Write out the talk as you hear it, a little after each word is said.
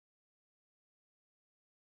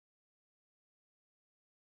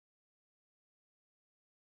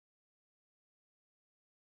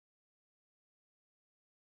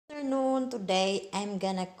Afternoon, today I'm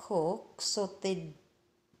gonna cook sauteed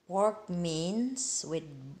pork mince with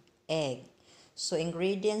egg. So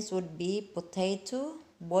ingredients would be potato,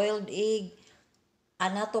 boiled egg,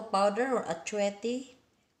 annatto powder or achuete,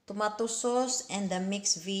 tomato sauce and the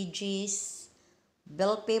mixed veggies,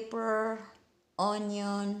 bell pepper,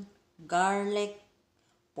 onion, garlic,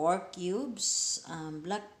 pork cubes,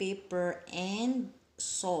 black pepper, and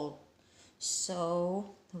salt.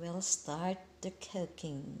 So we'll start the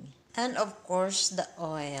cooking. And of course, the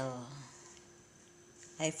oil.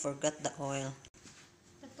 I forgot the oil.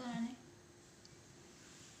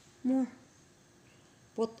 More.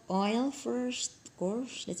 Put oil first, of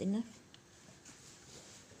course, that's enough.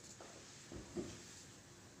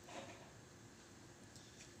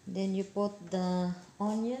 Then you put the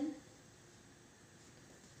onion.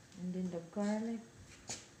 And then the garlic.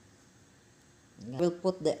 We'll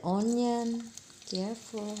put the onion.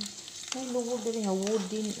 Careful. Ay, lugod din nga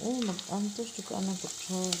wooden. Oh, mag-antos juga ang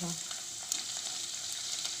kutsara.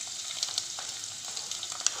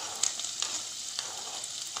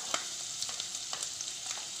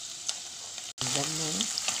 Dami.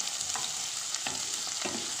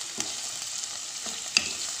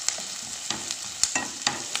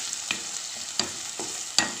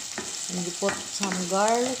 And you put some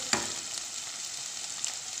garlic.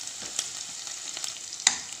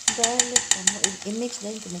 Garlic. I-mix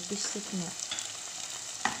dahil kumupisik na.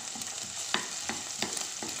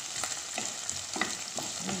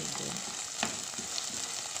 Very good.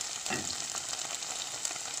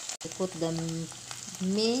 You put the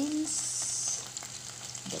mince.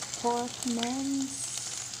 The pork mince.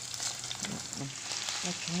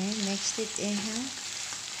 Okay, mix it in here.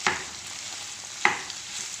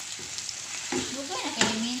 Bugay na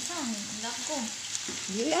kayo minsan. Lako.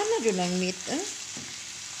 Di ano dyan ang meat, eh?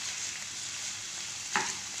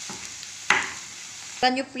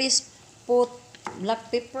 Can you please put black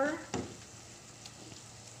pepper?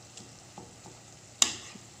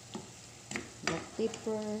 Black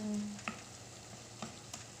pepper.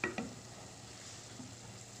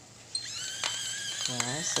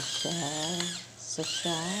 Wow, so shy.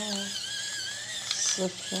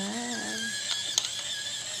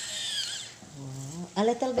 Wow. A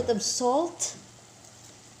little bit of salt.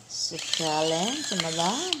 So challenge,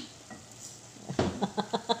 madam.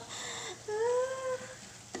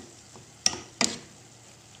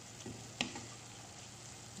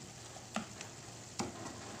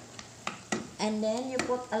 And then you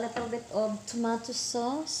put a little bit of tomato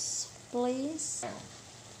sauce, please.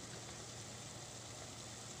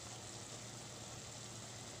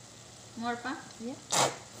 More pa? Yeah.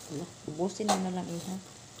 Ubusin mo na lang iha.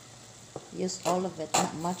 Use all of it,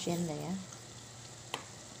 not much in there.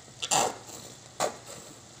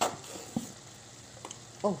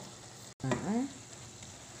 Oh.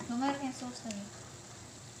 Lumar yung sauce na yun.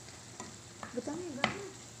 Butang ba?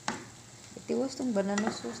 Itiwas tong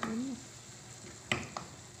banana sauce din.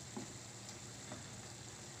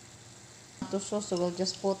 Tomato sauce, so we'll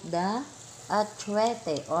just put the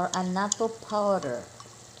achuete or annatto powder.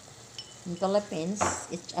 In Philippines,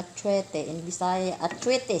 it's achuete. In Bisaya,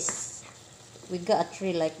 achuetes. We got a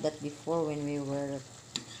tree like that before when we were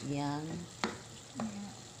young.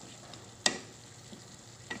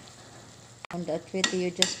 On the achuete,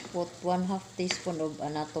 you just put 1/2 teaspoon of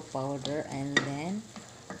annatto powder and then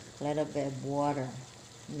a little bit of water.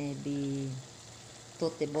 Maybe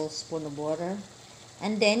 2 tablespoons of water.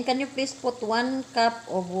 And then, can you please put 1 cup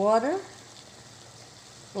of water?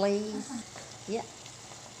 Please. Yeah.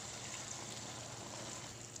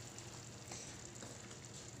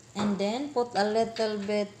 And then, put a little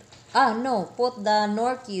bit, put the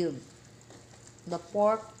nor cube. The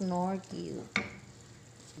pork nor cube.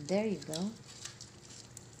 There you go.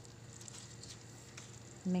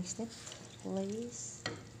 Mix it, please.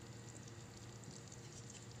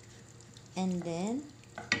 And then,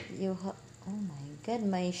 you have, oh my god,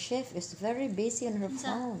 my chef is very busy on her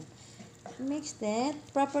phone. Mix that,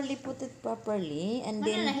 properly, put it properly. And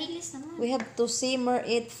then, we have to simmer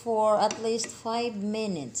it for at least 5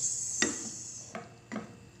 minutes.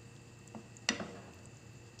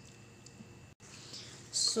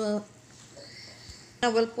 So, I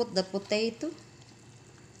will put the potato.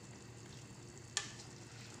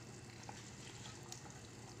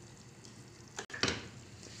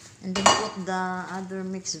 And then put the other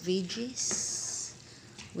mixed veggies.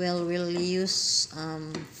 Well, we'll use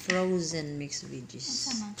frozen mixed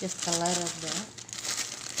veggies. Just a lot of that.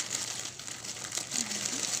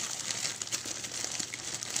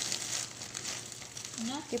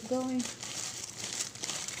 Keep going.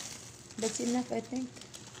 That's enough, I think.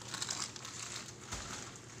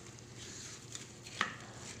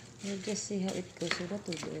 We'll just see how it goes. So that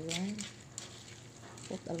will be right.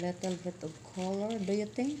 Put a little bit of color, do you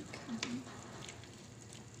think?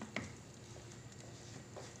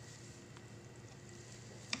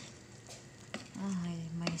 Ay,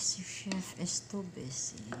 my chef is too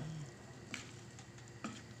busy.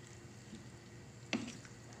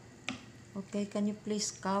 Okay, can you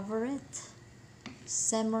please cover it?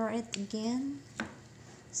 Simmer it again.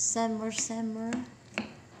 Simmer, simmer.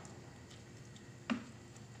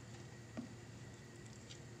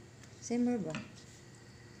 Simmer ba?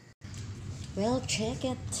 Well, check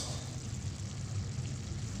it.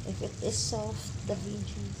 If it is soft, the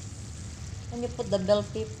veggies. Can you put the bell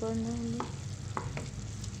pepper now?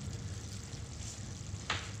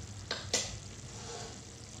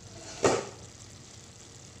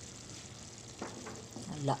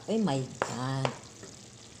 Ala, oh my God.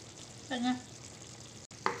 Kanya.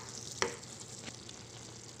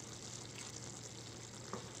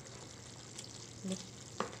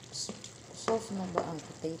 Soft na ba ang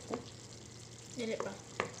potato? Dili pa.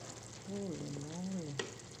 Holy moly.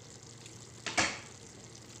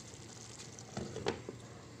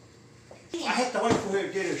 I had to wait for her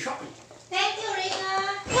to get her shopping. Thank you,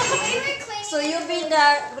 Rina. So you been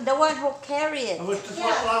the one who carry it. I went to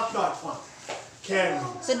last night's one. Karen.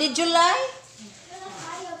 So did you lie?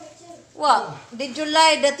 What? Did you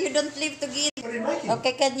lie that you don't live together? What are you making?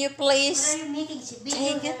 Okay, can you please making?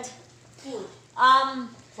 take it?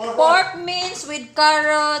 Pork mince with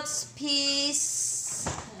carrots, peas,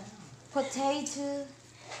 potato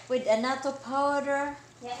with annatto powder,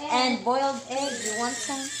 and boiled egg. You want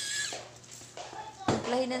some?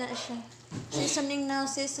 Play na siya. Seasoning now,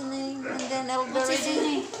 seasoning, and then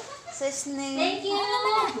elderberry. Seasoning. Thank you.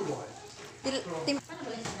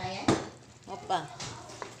 Opa.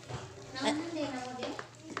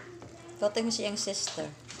 Totem siyang sister.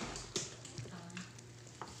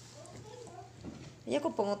 Iya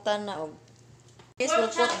ko pangutan na og. This will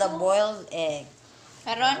put the boiled egg.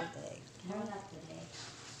 Karon?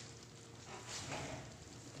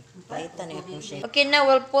 Paitan niya kung siya. Okay, now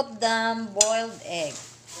we'll put the boiled egg.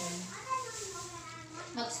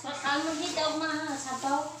 Magpakalo hit daw mga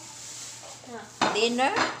sabaw.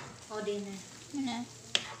 Dinner? O dinner. Ano?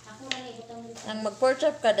 Ako lang ibutang dito. Ang mag-pork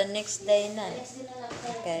chop ka the next day na. Next din na lang.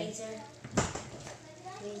 Okay.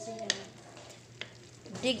 Freezer na lang.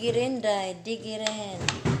 Digirin, day. Digirin.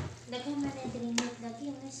 Daghan man na dinimit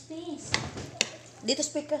lagi ang space. Dito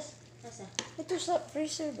speakers. Asa? Ito sa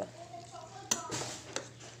freezer ba?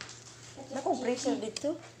 Nakong freezer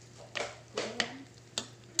dito.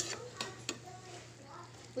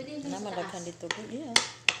 Pwede din sa Namadaghan taas. dito. Yeah.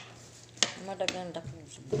 Namadaghan dako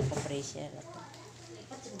sa freezer.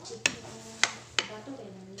 Lipat sa chicken. Bato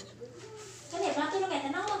kayo nang kani, bato na kayo.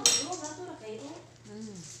 Tanaw, bato na kayo.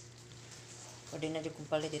 Pwede na di kong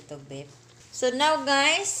palit ito, babe. So now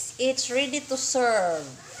guys, it's ready to serve.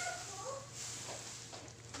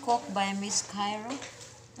 Cooked by Miss Cairo.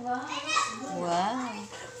 Wow. Wow.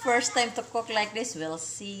 First time to cook like this, we'll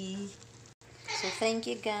see. So thank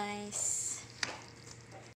you guys.